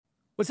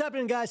What's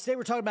happening, guys? Today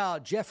we're talking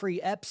about Jeffrey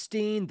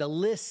Epstein, the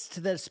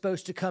list that's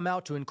supposed to come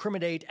out to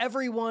incriminate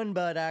everyone,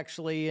 but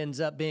actually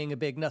ends up being a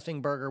big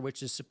nothing burger,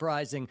 which is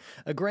surprising.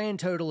 A grand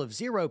total of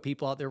 0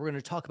 people out there. We're going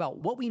to talk about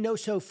what we know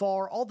so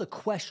far, all the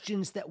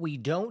questions that we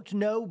don't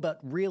know, but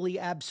really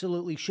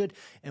absolutely should,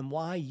 and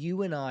why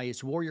you and I,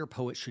 as warrior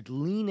poets, should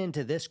lean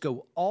into this,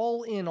 go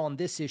all in on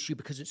this issue,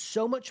 because it's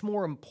so much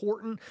more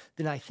important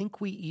than I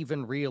think we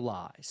even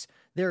realize.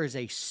 There is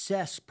a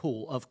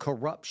cesspool of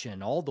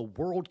corruption. All the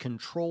world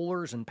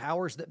controllers and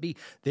powers that be,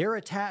 they're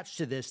attached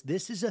to this.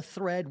 This is a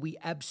thread we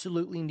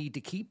absolutely need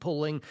to keep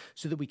pulling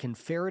so that we can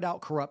ferret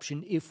out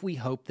corruption if we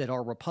hope that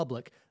our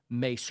republic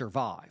may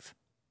survive.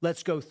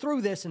 Let's go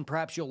through this, and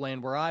perhaps you'll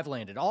land where I've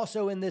landed.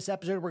 Also in this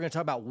episode, we're going to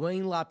talk about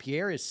Wayne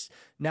LaPierre is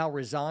now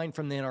resigned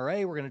from the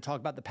NRA. We're going to talk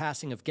about the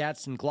passing of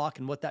Gadsden Glock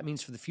and what that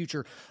means for the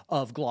future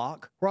of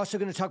Glock. We're also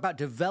going to talk about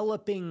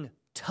developing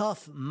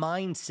tough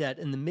mindset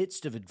in the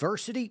midst of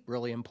adversity,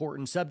 really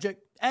important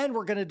subject. And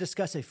we're going to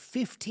discuss a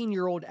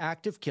 15-year-old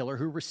active killer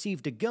who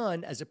received a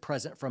gun as a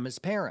present from his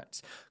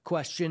parents.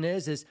 Question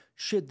is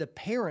should the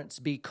parents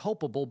be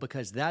culpable,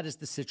 because that is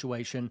the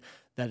situation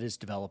that is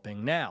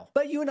developing now.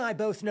 But you and I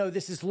both know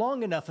this is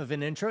long enough of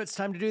an intro. It's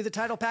time to do the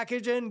title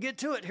package and get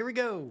to it. Here we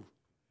go.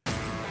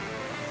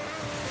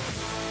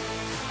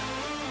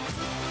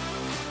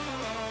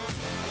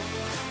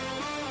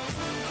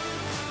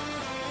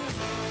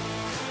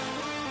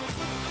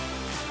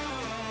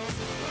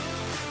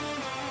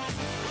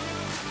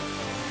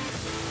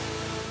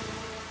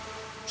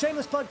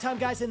 Shameless plug time,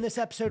 guys. In this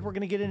episode, we're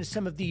going to get into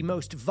some of the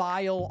most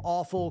vile,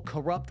 awful,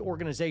 corrupt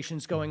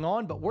organizations going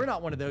on, but we're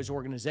not one of those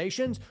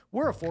organizations.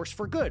 We're a force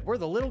for good. We're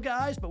the little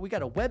guys, but we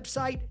got a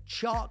website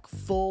chock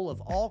full of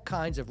all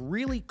kinds of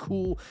really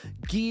cool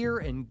gear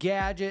and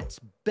gadgets,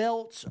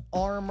 belts,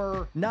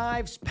 armor,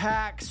 knives,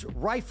 packs,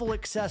 rifle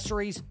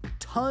accessories,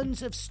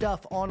 tons of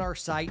stuff on our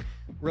site.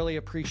 Really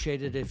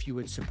appreciate it if you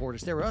would support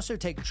us there. We also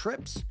take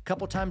trips a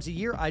couple times a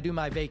year. I do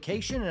my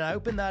vacation, and I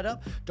open that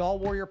up to all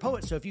warrior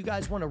poets. So if you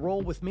guys want to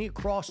roll with me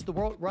across the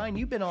world, Ryan,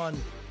 you've been on...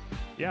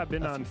 Yeah, I've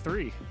been on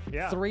 3.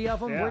 Yeah. 3 of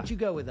them? Yeah. Where'd you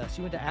go with us?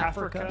 You went to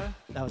Africa?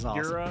 That was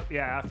awesome. Europe.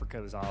 Yeah,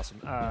 Africa was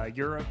awesome.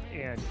 Europe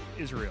and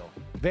Israel.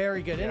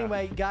 Very good. Yeah.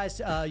 Anyway,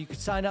 guys, you could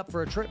sign up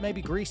for a trip.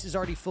 Maybe Greece is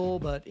already full,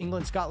 but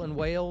England, Scotland,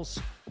 Wales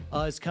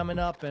is coming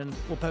up, and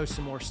we'll post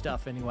some more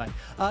stuff anyway.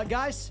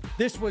 Guys,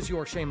 this was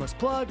your shameless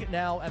plug.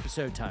 Now,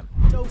 episode time.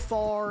 So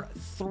far,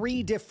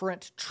 3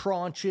 different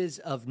tranches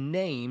of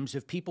names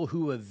of people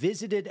who have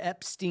visited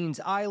Epstein's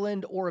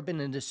island or have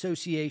been in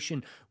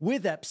association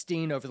with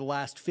Epstein over the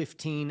last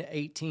 15,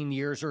 18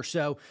 years or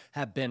so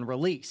have been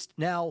released.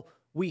 Now,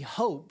 we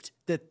hoped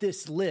that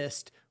this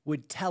list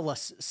would tell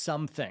us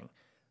something,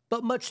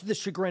 but much to the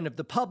chagrin of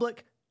the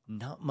public,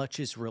 not much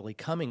is really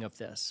coming of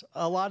this.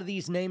 A lot of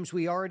these names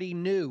we already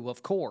knew,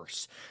 of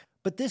course,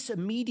 but this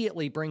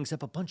immediately brings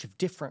up a bunch of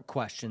different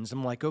questions.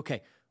 I'm like,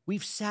 okay,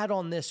 we've sat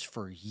on this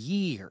for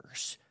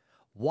years.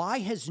 Why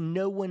has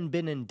no one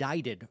been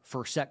indicted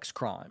for sex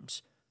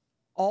crimes?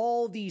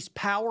 All these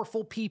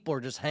powerful people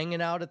are just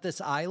hanging out at this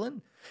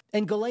island.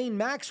 And Ghislaine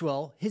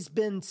Maxwell has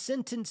been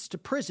sentenced to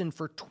prison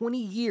for 20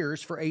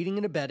 years for aiding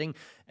and abetting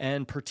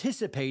and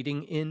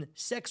participating in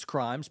sex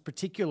crimes,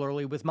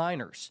 particularly with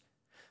minors.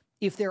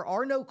 If there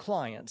are no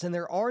clients and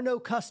there are no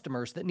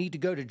customers that need to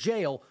go to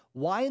jail,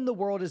 why in the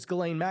world is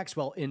Ghislaine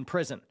Maxwell in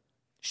prison?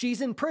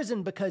 She's in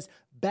prison because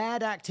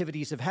bad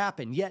activities have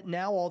happened, yet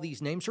now all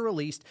these names are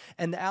released,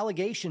 and the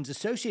allegations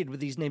associated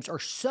with these names are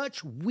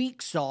such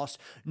weak sauce,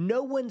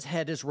 no one's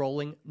head is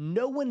rolling,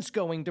 no one's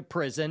going to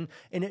prison,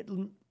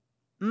 and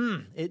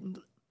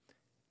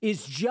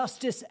is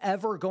justice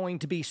ever going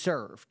to be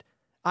served?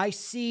 I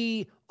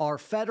see our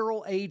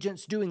federal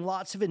agents doing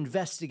lots of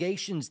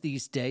investigations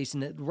these days,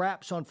 and it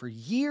wraps on for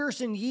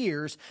years and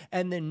years,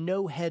 and then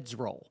no heads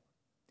roll.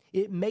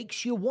 It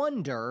makes you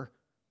wonder,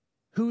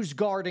 who's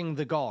guarding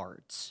the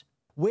guards?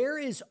 Where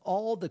is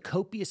all the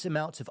copious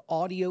amounts of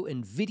audio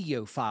and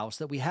video files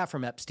that we have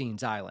from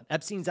Epstein's Island?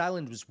 Epstein's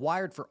Island was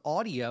wired for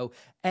audio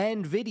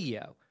and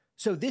video.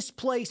 So this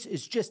place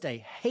is just a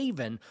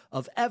haven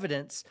of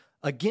evidence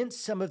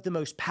against some of the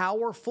most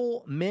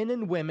powerful men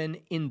and women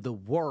in the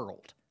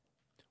world.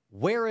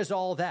 Where is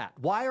all that?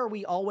 Why are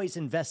we always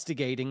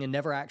investigating and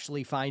never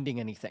actually finding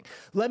anything?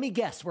 Let me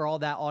guess where all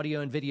that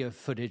audio and video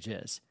footage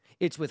is.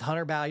 It's with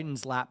Hunter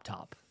Biden's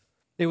laptop.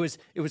 It was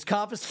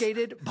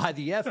confiscated by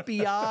the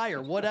FBI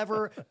or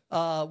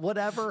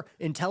whatever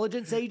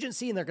intelligence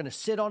agency, and they're going to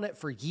sit on it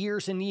for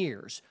years and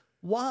years.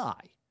 Why?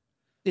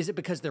 Is it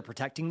because they're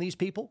protecting these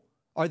people?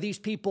 Are these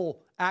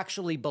people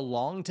actually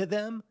belong to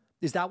them?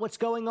 Is that what's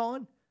going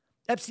on?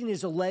 Epstein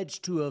is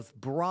alleged to have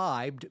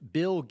bribed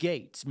Bill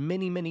Gates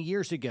many, many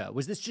years ago.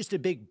 Was this just a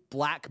big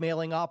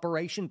blackmailing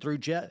operation through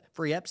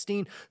Jeffrey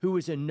Epstein, who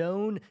was a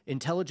known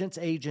intelligence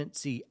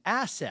agency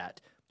asset,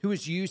 who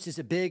was used as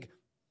a big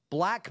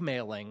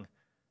blackmailing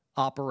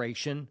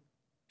operation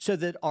so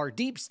that our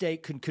deep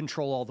state could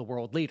control all the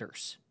world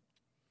leaders?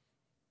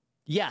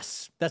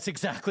 Yes, that's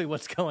exactly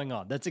what's going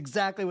on. That's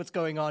exactly what's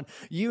going on.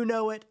 You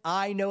know it.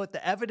 I know it.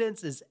 The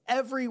evidence is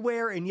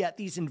everywhere. And yet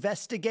these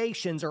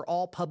investigations are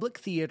all public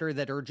theater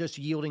that are just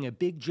yielding a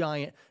big,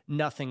 giant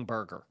nothing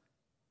burger.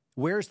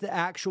 Where's the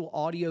actual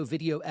audio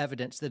video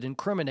evidence that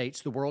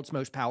incriminates the world's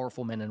most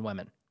powerful men and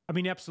women? I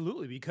mean,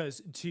 absolutely,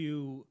 because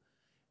to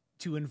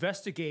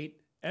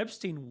investigate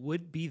Epstein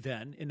would be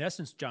then, in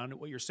essence, John,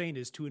 what you're saying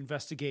is to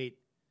investigate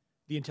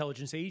the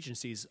intelligence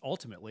agencies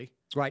ultimately.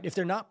 Right. If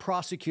they're not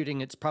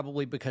prosecuting, it's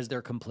probably because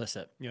they're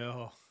complicit.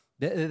 Yeah.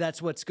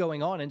 That's what's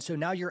going on. And so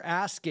now you're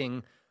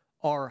asking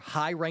our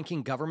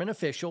high-ranking government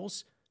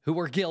officials who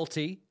are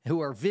guilty,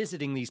 who are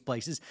visiting these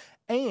places,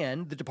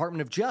 and the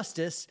Department of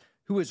Justice,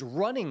 who is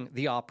running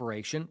the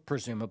operation,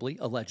 presumably,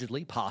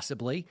 allegedly,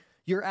 possibly.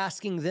 You're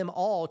asking them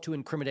all to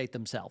incriminate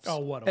themselves. Oh,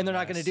 what a And they're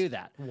not mess. going to do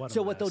that. What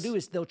they'll do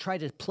is they'll try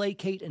to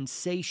placate and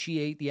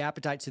satiate the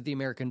appetites of the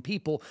American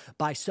people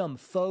by some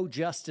faux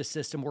justice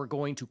system we're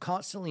going to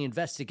constantly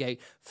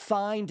investigate,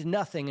 find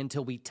nothing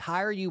until we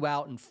tire you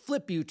out and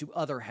flip you to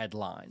other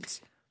headlines.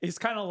 It's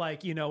kind of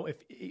like,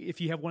 if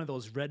you have one of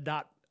those red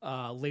dot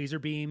laser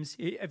beams,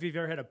 if you've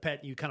ever had a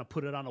pet and you kind of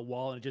put it on a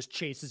wall and it just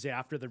chases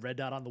after the red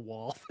dot on the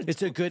wall.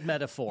 It's a good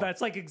metaphor.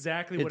 That's like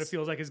exactly what it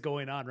feels like is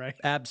going on, right?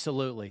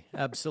 Absolutely.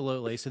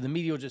 Absolutely. So the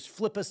media will just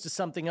flip us to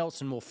something else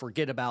and we'll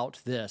forget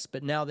about this.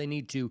 But now they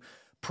need to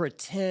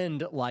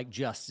pretend like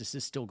justice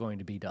is still going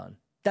to be done.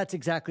 That's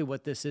exactly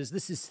what this is.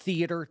 This is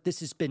theater.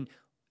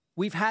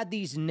 We've had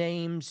these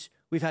names,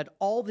 we've had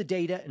all the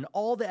data and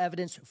all the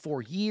evidence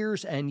for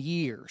years and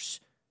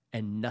years,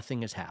 and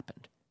nothing has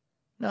happened.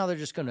 Now they're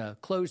just going to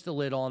close the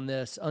lid on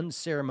this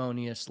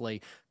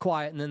unceremoniously,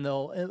 quiet, and then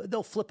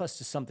they'll flip us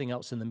to something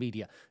else in the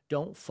media.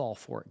 Don't fall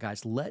for it,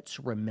 guys. Let's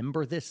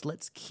remember this.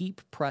 Let's keep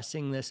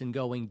pressing this and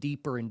going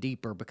deeper and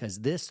deeper, because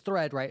this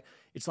thread, right,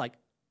 it's like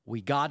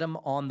we got them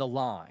on the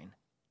line.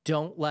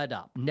 Don't let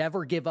up.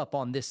 Never give up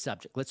on this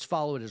subject. Let's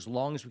follow it as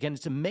long as we can.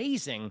 It's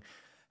amazing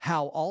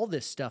how all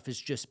this stuff is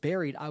just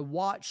buried. I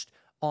watched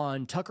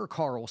on Tucker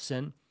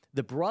Carlson,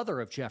 the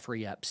brother of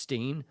Jeffrey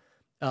Epstein,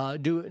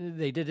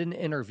 they did an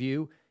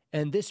interview,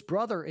 and this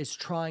brother is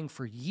trying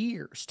for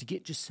years to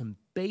get just some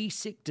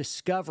basic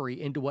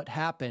discovery into what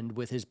happened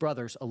with his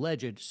brother's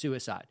alleged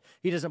suicide.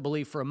 He doesn't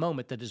believe for a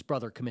moment that his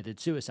brother committed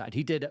suicide.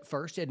 He did at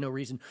first. He had no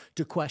reason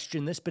to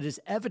question this, but his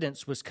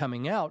evidence was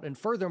coming out. And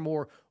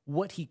furthermore,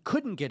 what he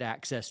couldn't get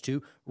access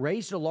to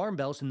raised alarm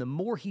bells. And the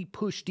more he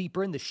pushed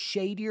deeper in, the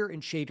shadier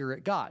and shadier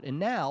it got. And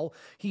now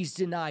he's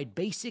denied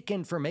basic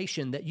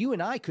information that you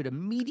and I could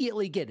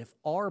immediately get. If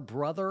our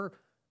brother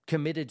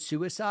committed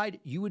suicide,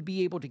 you would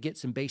be able to get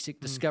some basic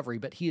discovery,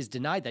 but he has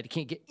denied that. He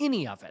can't get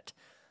any of it.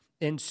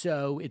 And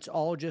so it's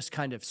all just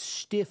kind of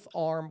stiff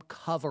arm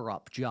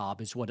cover-up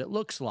job is what it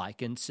looks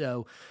like. And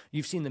so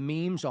you've seen the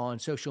memes on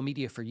social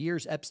media for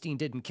years. Epstein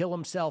didn't kill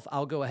himself.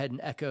 I'll go ahead and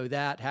echo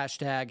that.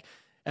 Hashtag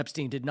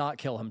Epstein did not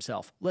kill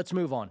himself. Let's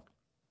move on.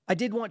 I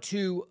did want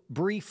to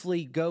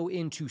briefly go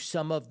into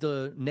some of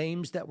the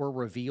names that were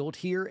revealed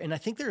here, and I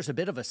think there's a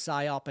bit of a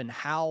psyop in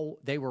how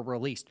they were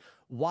released.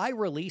 Why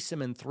release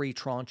them in 3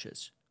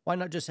 tranches? Why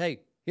not just, hey,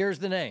 here's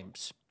the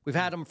names. We've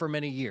had them for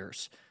many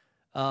years.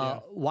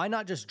 Why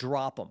not just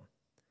drop them?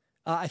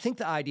 I think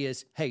the idea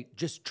is, hey,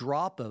 just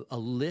drop a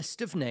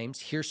list of names.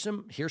 Here's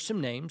some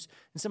names,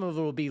 and some of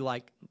it will be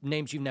like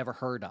names you've never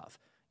heard of.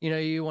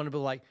 You want to be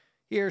like,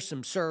 here's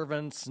some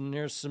servants, and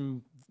here's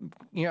some,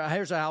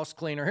 here's a house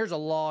cleaner, here's a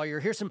lawyer,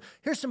 here's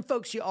some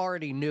folks you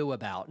already knew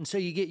about. And so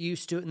you get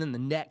used to it, and then the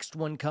next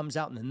one comes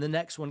out, and then the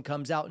next one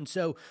comes out. And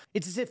so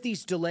it's as if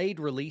these delayed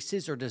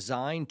releases are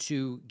designed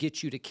to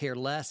get you to care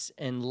less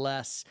and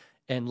less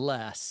and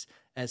less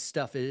as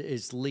stuff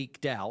is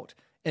leaked out.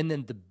 And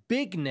then the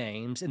big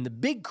names and the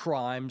big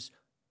crimes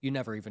you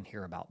never even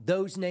hear about.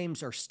 Those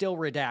names are still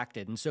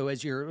redacted. And so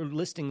as you're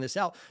listing this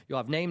out, you'll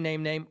have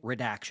name,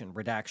 redaction.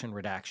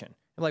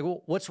 I'm like,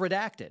 well, what's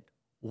redacted?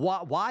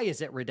 Why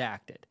is it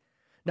redacted?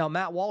 Now,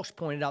 Matt Walsh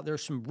pointed out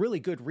there's some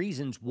really good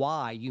reasons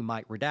why you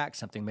might redact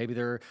something. Maybe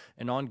they're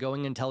an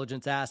ongoing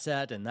intelligence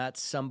asset, and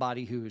that's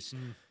somebody who's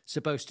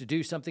supposed to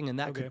do something, and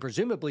that could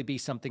presumably be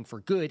something for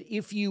good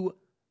if you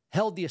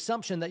held the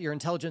assumption that your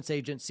intelligence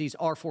agencies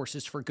are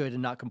forces for good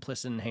and not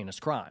complicit in heinous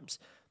crimes.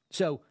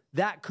 So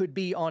that could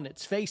be on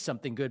its face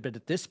something good, but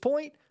at this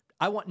point,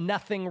 I want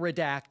nothing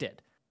redacted.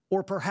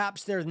 Or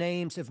perhaps they're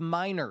names of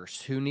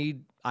minors who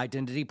need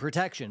identity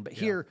protection. But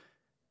here,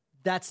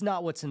 that's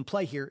not what's in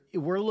play here.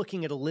 We're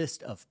looking at a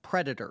list of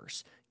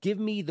predators. Give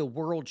me the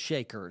world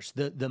shakers,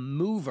 the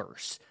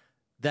movers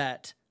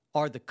that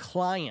are the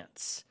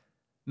clients.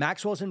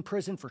 Maxwell's in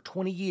prison for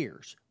 20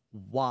 years.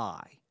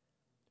 Why?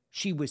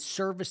 She was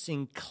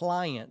servicing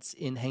clients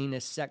in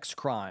heinous sex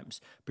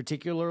crimes,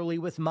 particularly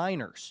with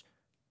minors.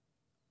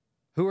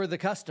 Who are the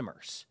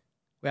customers?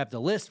 We have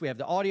the list, we have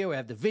the audio, we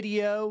have the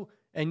video,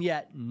 and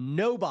yet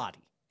nobody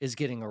is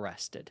getting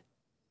arrested.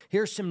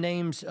 Here's some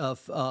names of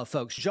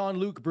folks.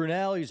 Jean-Luc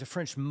Brunel, he's a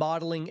French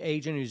modeling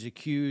agent who's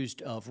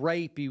accused of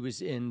rape. He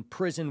was in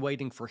prison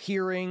waiting for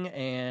hearing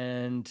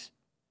and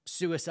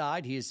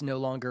suicide. He is no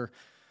longer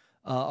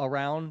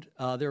around.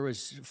 There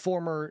was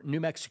former New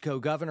Mexico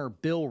Governor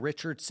Bill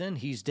Richardson.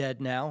 He's dead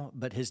now,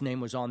 but his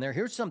name was on there.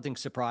 Here's something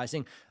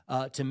surprising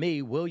to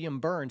me. William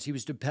Burns, he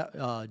was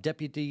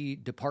Deputy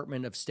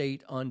Department of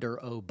State under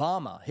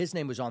Obama. His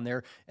name was on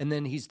there. And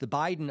then he's the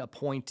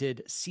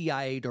Biden-appointed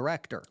CIA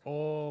director.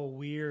 Oh,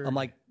 weird. I'm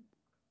like,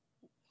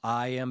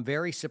 I am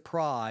very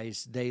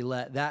surprised they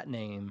let that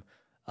name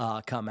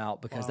come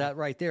out, because that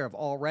right there of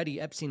already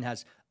Epstein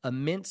has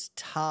immense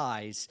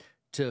ties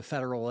to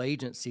federal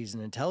agencies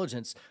and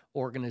intelligence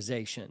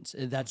organizations.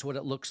 That's what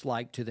it looks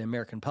like to the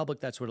American public.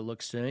 That's what it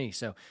looks to me.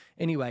 So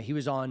anyway, he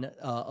was on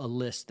a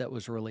list that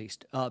was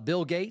released.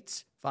 Bill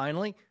Gates,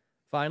 finally,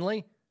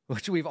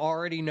 which we've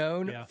already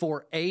known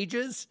for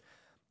ages.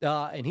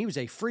 And he was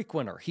a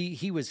frequenter.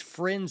 He was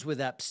friends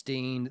with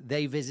Epstein.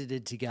 They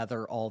visited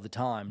together all the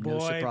time. No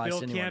surprise Bill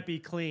to anyone. can't be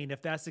clean.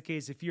 If that's the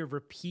case, if you're a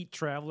repeat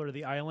traveler to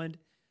the island,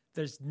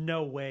 there's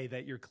no way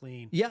that you're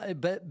clean. Yeah,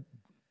 but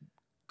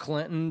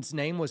Clinton's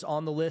name was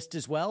on the list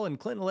as well, and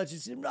Clinton allegedly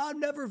said, I've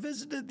never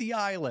visited the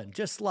island,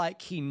 just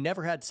like he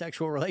never had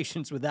sexual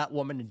relations with that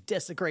woman and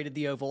desecrated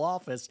the Oval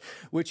Office,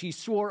 which he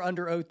swore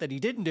under oath that he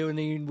didn't do, and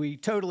then we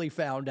totally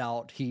found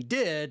out he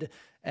did.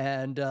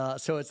 And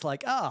so it's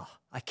like,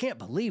 I can't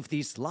believe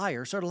these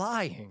liars are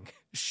lying.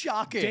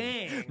 Shocking.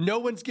 Dang. No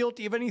one's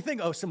guilty of anything.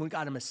 Oh, someone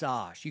got a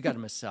massage. You got a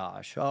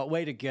massage. Oh,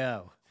 way to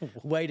go.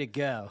 Way to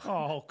go.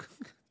 Oh,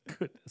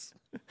 goodness.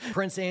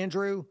 Prince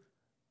Andrew,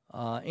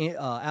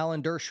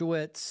 Alan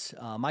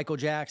Dershowitz, Michael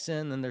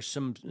Jackson, then there's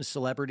some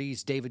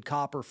celebrities, David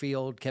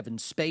Copperfield, Kevin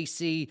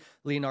Spacey,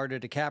 Leonardo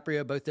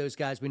DiCaprio, both those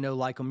guys we know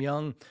like them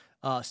young.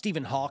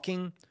 Stephen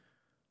Hawking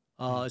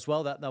as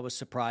well. That was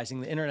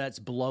surprising. The internet's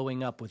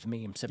blowing up with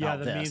memes about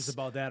this. Yeah, the memes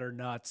about that are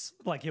nuts.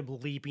 Like him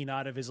leaping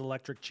out of his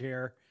electric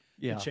chair.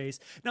 Yeah. Chase.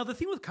 Now the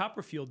thing with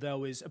Copperfield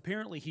though is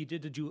apparently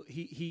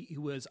he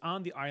was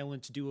on the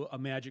island to do a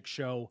magic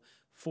show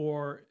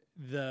for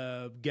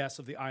the guests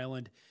of the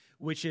island,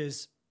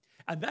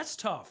 and that's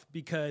tough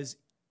because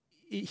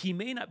he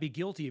may not be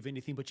guilty of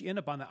anything, but you end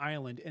up on the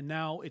island, and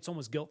now it's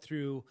almost guilt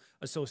through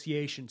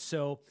association.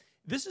 So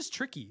this is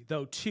tricky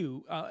though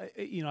too.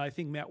 I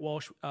think Matt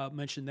Walsh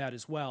mentioned that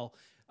as well.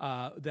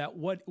 That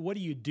what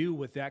do you do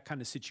with that kind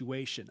of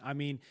situation? I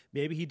mean,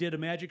 maybe he did a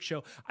magic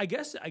show. I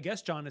guess,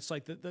 John, it's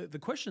like the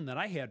question that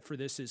I had for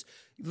this is,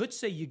 let's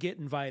say you get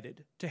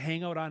invited to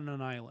hang out on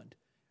an island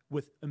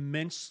with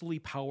immensely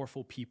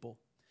powerful people.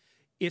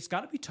 It's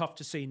got to be tough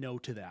to say no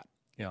to that.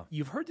 Yeah.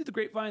 You've heard through the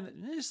grapevine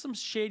that there's some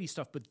shady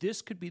stuff, but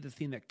this could be the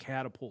thing that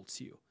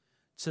catapults you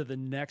to the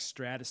next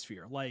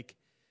stratosphere. Like,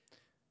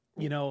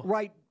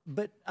 Right.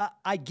 But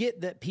I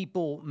get that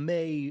people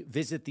may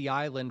visit the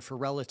island for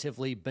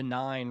relatively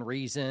benign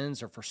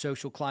reasons or for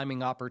social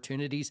climbing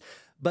opportunities.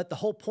 But the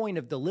whole point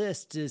of the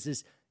list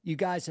is you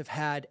guys have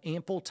had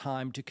ample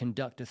time to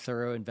conduct a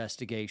thorough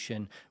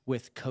investigation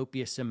with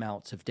copious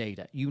amounts of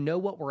data. You know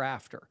what we're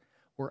after.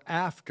 We're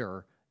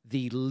after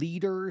the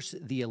leaders,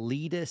 the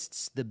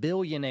elitists, the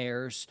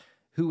billionaires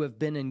who have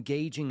been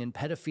engaging in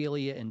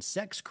pedophilia and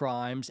sex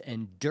crimes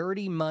and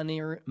dirty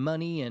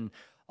money and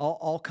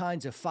all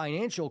kinds of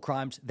financial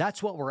crimes.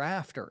 That's what we're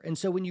after. And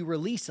so when you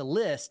release a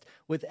list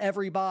with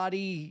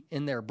everybody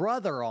and their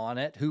brother on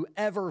it who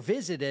ever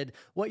visited,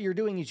 what you're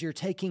doing is you're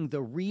taking the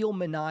real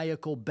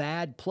maniacal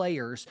bad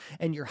players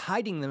and you're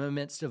hiding them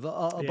amidst of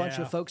a bunch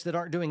of folks that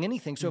aren't doing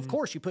anything. So, of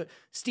course, you put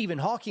Stephen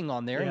Hawking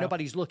on there and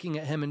nobody's looking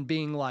at him and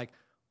being like,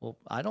 well,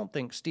 I don't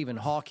think Stephen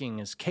Hawking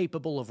is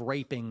capable of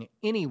raping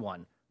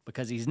anyone,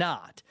 because he's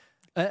not.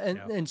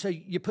 And so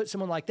you put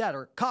someone like that,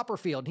 or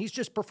Copperfield, and he's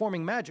just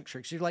performing magic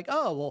tricks. You're like,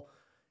 oh, well,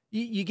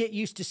 you get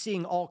used to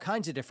seeing all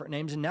kinds of different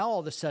names. And now all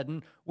of a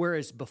sudden,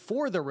 whereas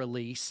before the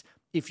release,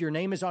 if your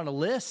name is on a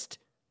list,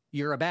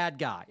 you're a bad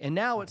guy. And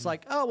now it's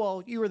like, oh,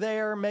 well, you were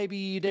there. Maybe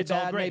you did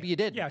bad. Maybe you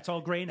didn't. Yeah, it's all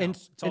gray now.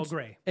 It's all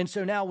gray. And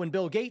so now when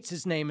Bill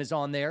Gates' name is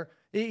on there,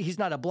 he's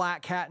not a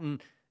black hat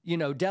and,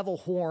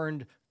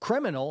 devil-horned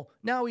criminal.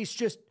 Now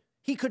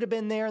he could have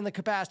been there in the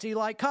capacity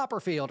like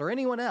Copperfield or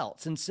anyone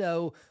else. And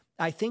so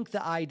I think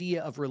the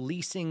idea of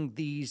releasing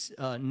these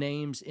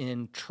names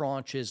in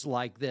tranches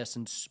like this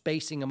and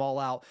spacing them all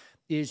out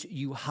is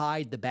you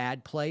hide the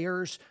bad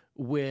players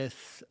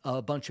with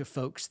a bunch of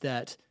folks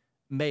that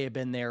may have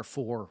been there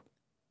for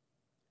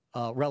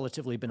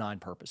relatively benign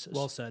purposes.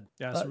 Well said.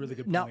 Yeah, that's a really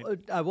good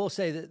point. Now, I will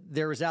say that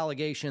there is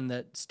allegation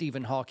that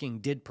Stephen Hawking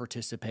did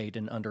participate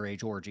in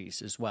underage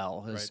orgies as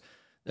well. Right.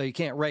 Though you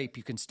can't rape,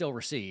 you can still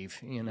receive,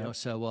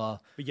 so...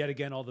 but yet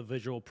again, all the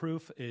visual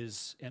proof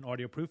and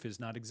audio proof is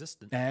not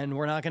existent. And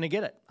we're not going to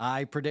get it.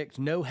 I predict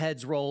no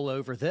heads roll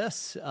over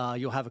this.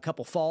 You'll have a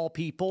couple fall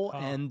people,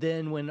 and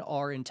then when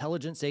our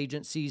intelligence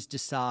agencies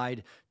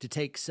decide to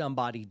take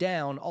somebody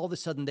down, all of a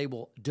sudden they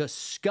will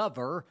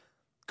discover,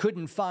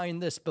 couldn't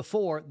find this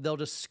before, they'll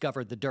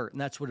discover the dirt. And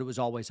that's what it was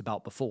always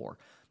about before.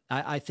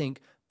 I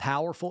think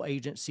powerful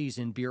agencies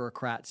and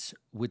bureaucrats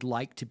would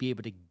like to be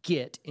able to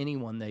get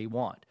anyone they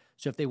want.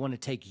 So if they want to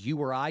take you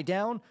or I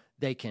down,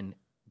 they can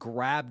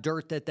grab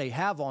dirt that they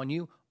have on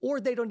you, or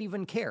they don't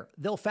even care.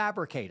 They'll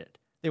fabricate it.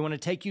 They want to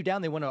take you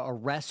down. They want to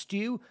arrest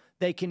you.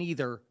 They can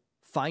either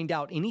find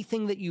out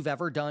anything that you've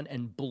ever done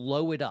and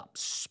blow it up,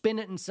 spin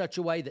it in such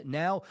a way that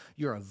now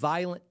you're a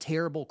violent,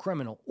 terrible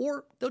criminal,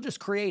 or they'll just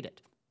create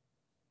it.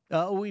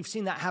 We've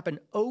seen that happen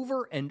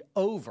over and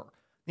over.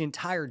 The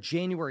entire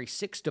January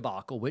 6th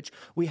debacle, which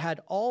we had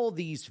all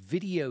these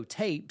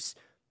videotapes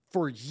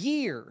for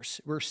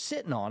years. We're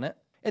sitting on it.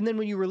 And then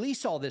when you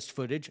release all this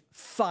footage,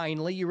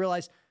 finally you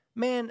realize,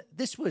 man,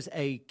 this was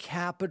a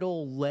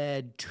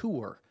Capitol-led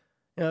tour.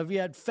 You know, if you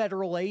had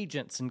federal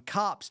agents and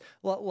cops,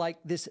 like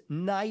this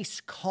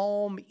nice,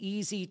 calm,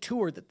 easy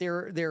tour that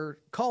they're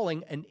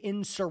calling an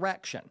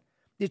insurrection.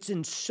 It's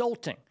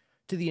insulting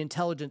to the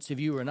intelligence of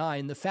you and I.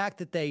 And the fact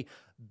that they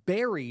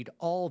buried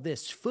all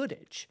this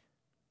footage,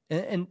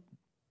 and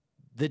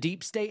the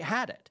deep state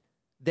had it.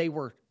 They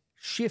were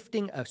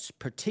shifting a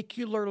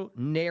particular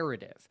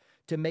narrative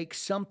to make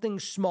something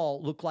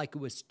small look like it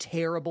was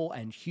terrible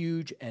and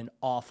huge and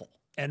awful.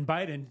 And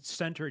Biden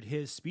centered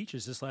his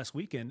speeches this last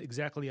weekend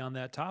exactly on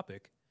that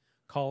topic,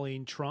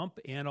 calling Trump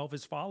and all of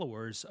his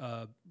followers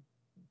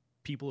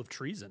people of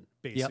treason,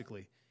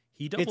 basically. Yep.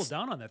 He doubled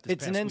down on that this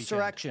past weekend. It's an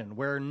insurrection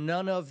where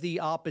none of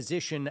the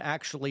opposition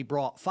actually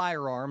brought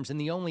firearms, and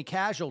the only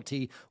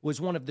casualty was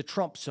one of the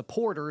Trump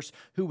supporters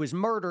who was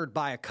murdered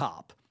by a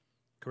cop.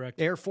 Correct.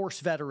 Air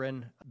Force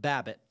veteran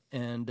Babbitt.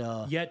 And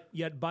yet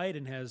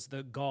Biden has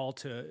the gall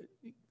to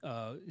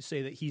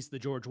say that he's the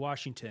George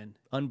Washington.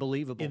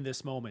 Unbelievable. In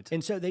this moment.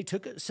 And so they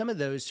took some of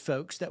those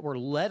folks that were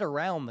led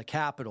around the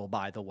Capitol,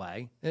 by the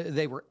way.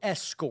 They were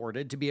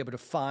escorted to be able to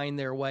find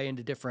their way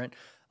into different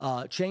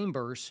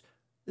chambers.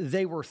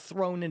 They were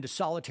thrown into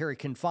solitary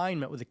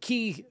confinement with a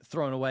key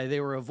thrown away. They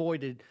were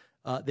avoided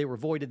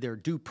their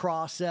due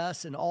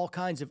process and all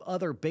kinds of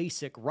other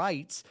basic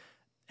rights.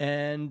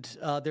 And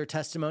their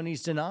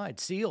testimonies denied,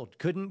 sealed.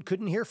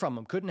 Couldn't hear from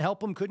them, couldn't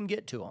help them, couldn't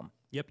get to them.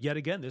 Yep. Yet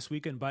again, this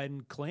weekend,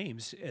 Biden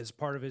claims as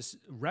part of his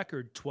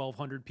record,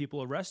 1,200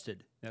 people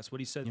arrested. That's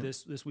what he said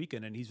this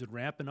weekend. And he's been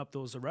ramping up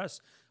those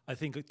arrests. I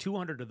think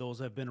 200 of those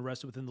have been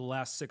arrested within the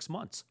last 6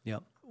 months.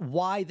 Yep.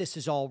 Why this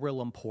is all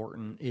real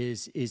important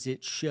is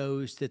it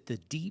shows that the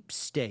deep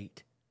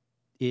state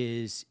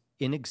is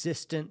in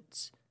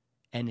existence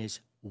and is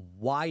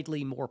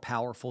widely more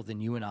powerful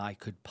than you and I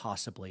could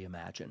possibly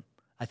imagine.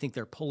 I think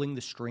they're pulling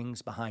the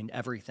strings behind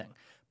everything.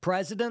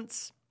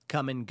 Presidents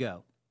come and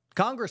go.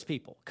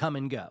 Congresspeople come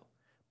and go.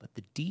 But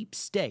the deep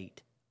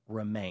state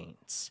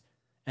remains.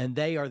 And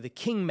they are the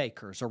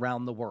kingmakers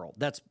around the world.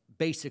 That's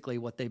basically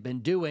what they've been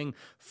doing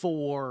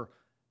for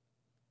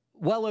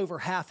well over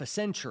half a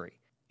century,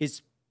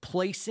 is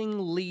placing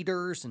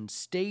leaders and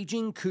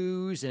staging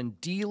coups and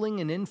dealing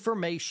in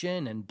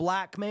information and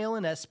blackmail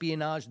and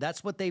espionage.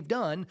 That's what they've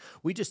done.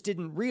 We just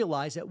didn't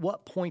realize at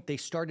what point they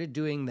started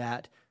doing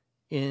that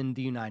in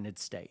the United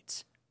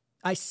States.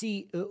 I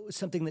see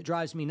something that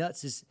drives me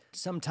nuts is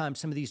sometimes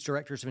some of these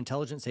directors of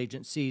intelligence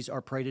agencies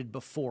are paraded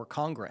before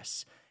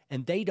Congress,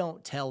 and they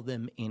don't tell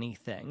them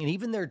anything. And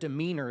even their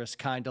demeanor is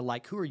kind of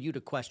like, who are you to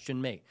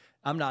question me?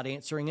 I'm not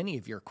answering any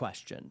of your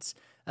questions.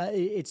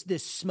 It's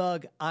this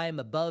smug, I'm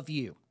above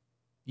you.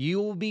 You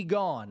will be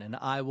gone, and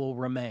I will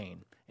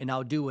remain, and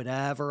I'll do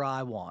whatever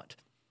I want.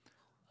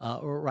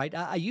 Right?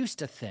 I used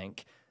to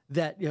think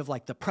that you have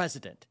like the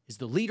president is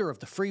the leader of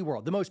the free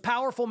world, the most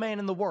powerful man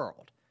in the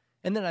world.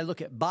 And then I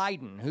look at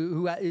Biden,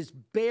 who is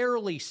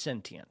barely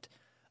sentient.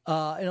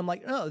 And I'm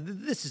like, oh,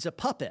 this is a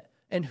puppet.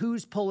 And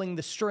who's pulling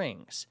the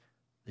strings?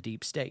 The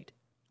deep state,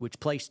 which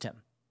placed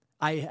him.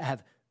 I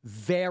have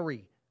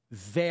very,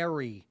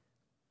 very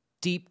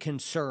deep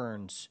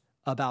concerns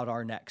about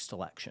our next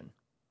election.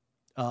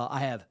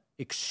 I have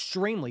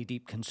extremely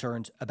deep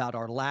concerns about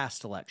our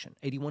last election.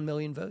 81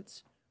 million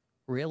votes?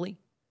 Really?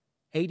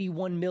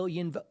 81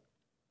 million votes?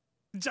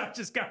 John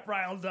just got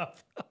riled up.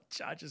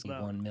 John just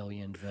 81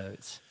 million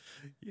votes.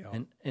 Yeah.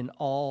 And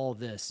all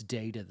this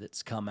data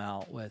that's come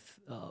out with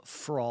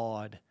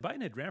fraud.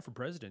 Biden had ran for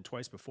president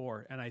twice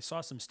before, and I saw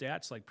some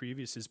stats like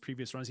his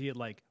previous runs. He had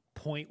like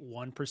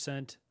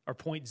 0.1% or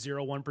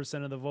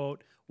 0.01% of the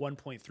vote,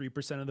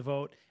 1.3% of the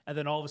vote, and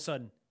then all of a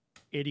sudden,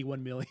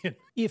 81 million.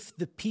 If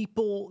the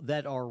people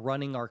that are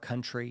running our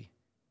country,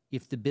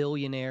 if the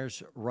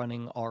billionaires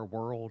running our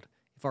world,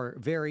 if our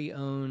very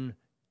own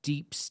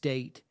deep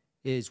state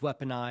is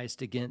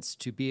weaponized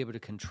against to be able to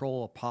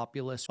control a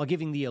populace while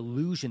giving the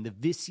illusion, the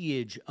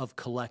visage of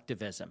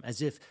collectivism,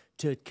 as if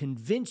to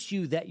convince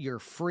you that you're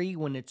free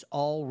when it's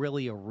all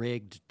really a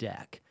rigged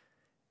deck.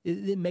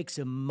 It makes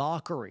a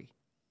mockery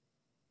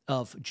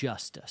of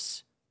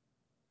justice.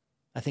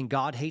 I think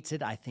God hates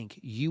it. I think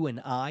you and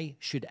I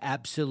should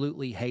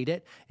absolutely hate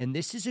it. And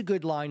this is a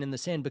good line in the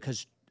sand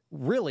because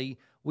really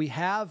we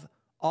have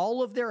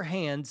all of their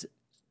hands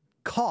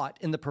caught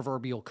in the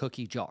proverbial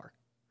cookie jar.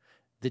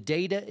 The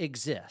data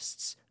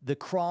exists. The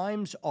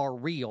crimes are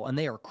real, and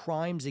they are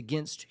crimes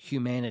against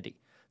humanity.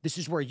 This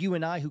is where you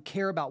and I, who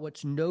care about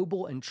what's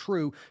noble and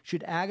true,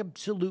 should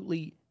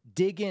absolutely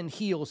dig in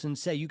heels and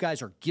say, you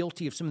guys are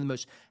guilty of some of the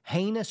most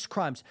heinous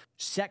crimes.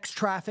 Sex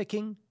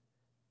trafficking,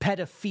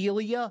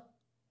 pedophilia.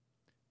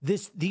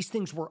 These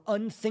things were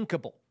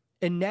unthinkable.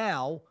 And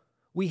now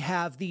We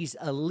have these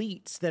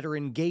elites that are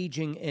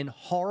engaging in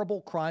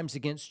horrible crimes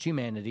against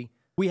humanity.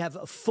 We have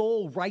a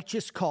full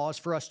righteous cause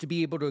for us to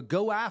be able to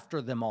go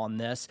after them on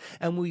this,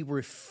 and we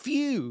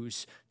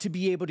refuse to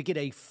be able to get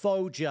a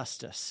faux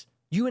justice.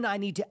 You and I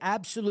need to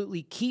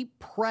absolutely keep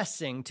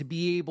pressing to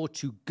be able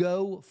to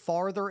go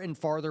farther and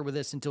farther with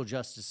this until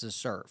justice is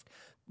served.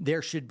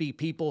 There should be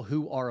people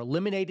who are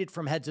eliminated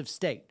from heads of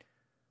state.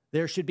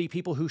 There should be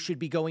people who should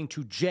be going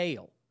to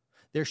jail.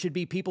 There should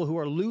be people who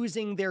are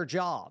losing their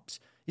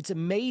jobs. It's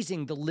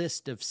amazing the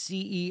list of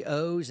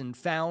CEOs and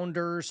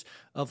founders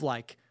of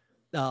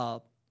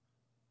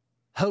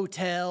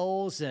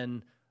hotels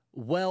and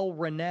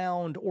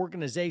well-renowned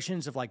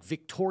organizations of like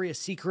Victoria's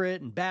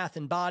Secret and Bath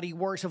and Body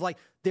Works of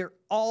they're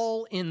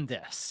all in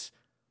this,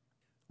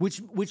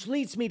 which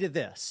leads me to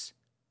this.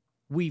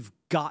 We've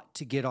got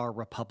to get our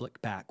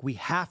republic back. We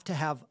have to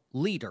have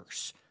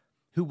leaders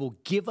who will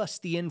give us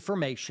the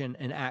information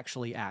and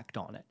actually act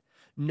on it.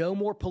 No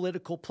more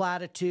political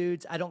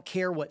platitudes. I don't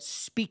care what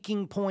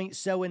speaking point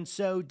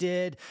so-and-so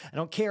did. I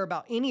don't care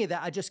about any of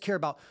that. I just care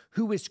about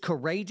who is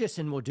courageous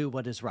and will do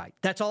what is right.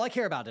 That's all I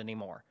care about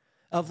anymore.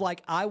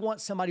 I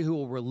want somebody who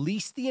will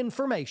release the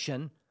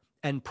information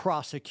and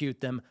prosecute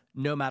them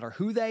no matter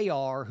who they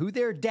are, who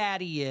their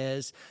daddy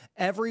is.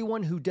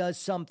 Everyone who does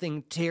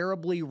something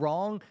terribly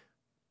wrong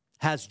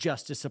has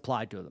justice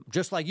applied to them.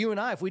 Just like you and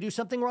I, if we do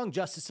something wrong,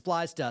 justice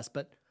applies to us.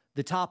 But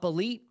the top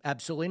elite,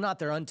 absolutely not.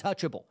 They're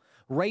untouchable.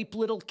 Rape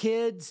little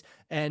kids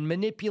and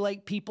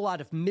manipulate people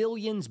out of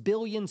millions,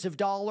 billions of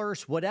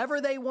dollars. Whatever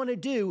they want to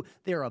do,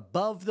 they're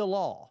above the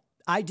law.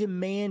 I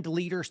demand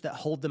leaders that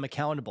hold them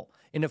accountable.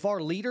 And if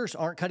our leaders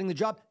aren't cutting the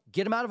job,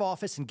 get them out of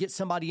office and get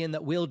somebody in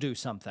that will do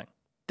something.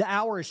 The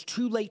hour is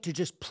too late to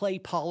just play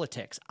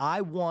politics.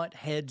 I want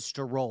heads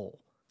to roll.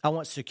 I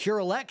want secure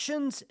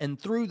elections, and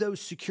through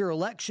those secure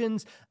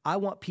elections, I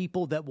want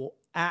people that will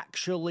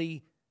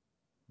actually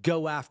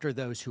go after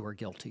those who are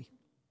guilty.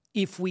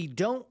 If we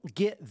don't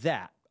get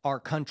that, our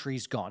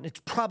country's gone.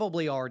 It's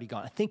probably already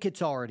gone. I think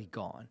it's already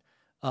gone.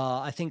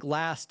 I think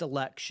last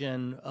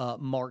election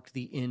marked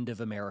the end of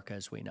America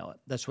as we know it.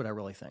 That's what I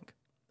really think.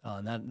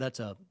 That's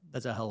a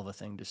hell of a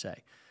thing to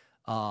say.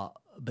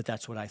 But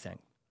that's what I think.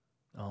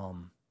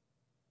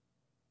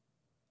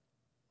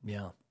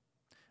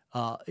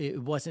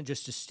 It wasn't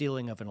just a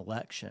stealing of an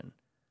election.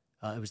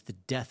 It was the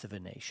death of a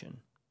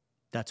nation.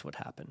 That's what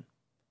happened.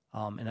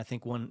 And I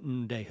think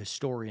one day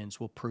historians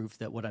will prove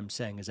that what I'm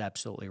saying is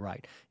absolutely right.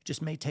 It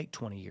just may take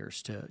 20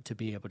 years to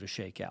be able to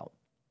shake out.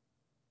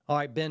 All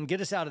right, Ben,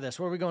 get us out of this.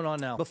 Where are we going on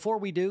now? Before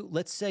we do,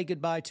 let's say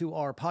goodbye to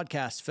our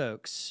podcast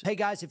folks. Hey,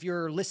 guys, if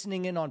you're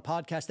listening in on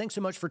podcast, thanks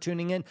so much for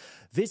tuning in.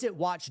 Visit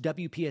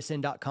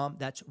watchwpsn.com.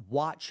 That's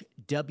watchwpsn.com.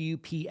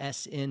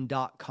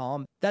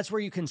 That's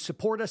where you can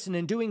support us, and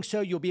in doing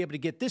so, you'll be able to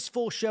get this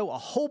full show, a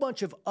whole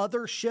bunch of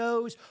other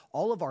shows,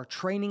 all of our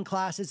training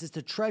classes. It's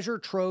a treasure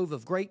trove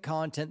of great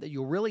content that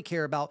you'll really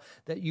care about,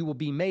 that you will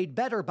be made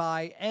better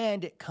by,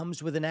 and it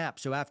comes with an app.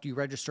 So after you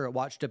register at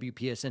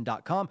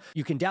watchwpsn.com,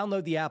 you can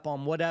download the app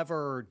on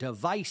whatever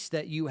device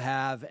that you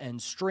have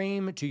and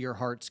stream to your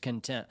heart's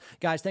content.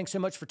 Guys, thanks so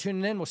much for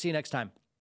tuning in. We'll see you next time.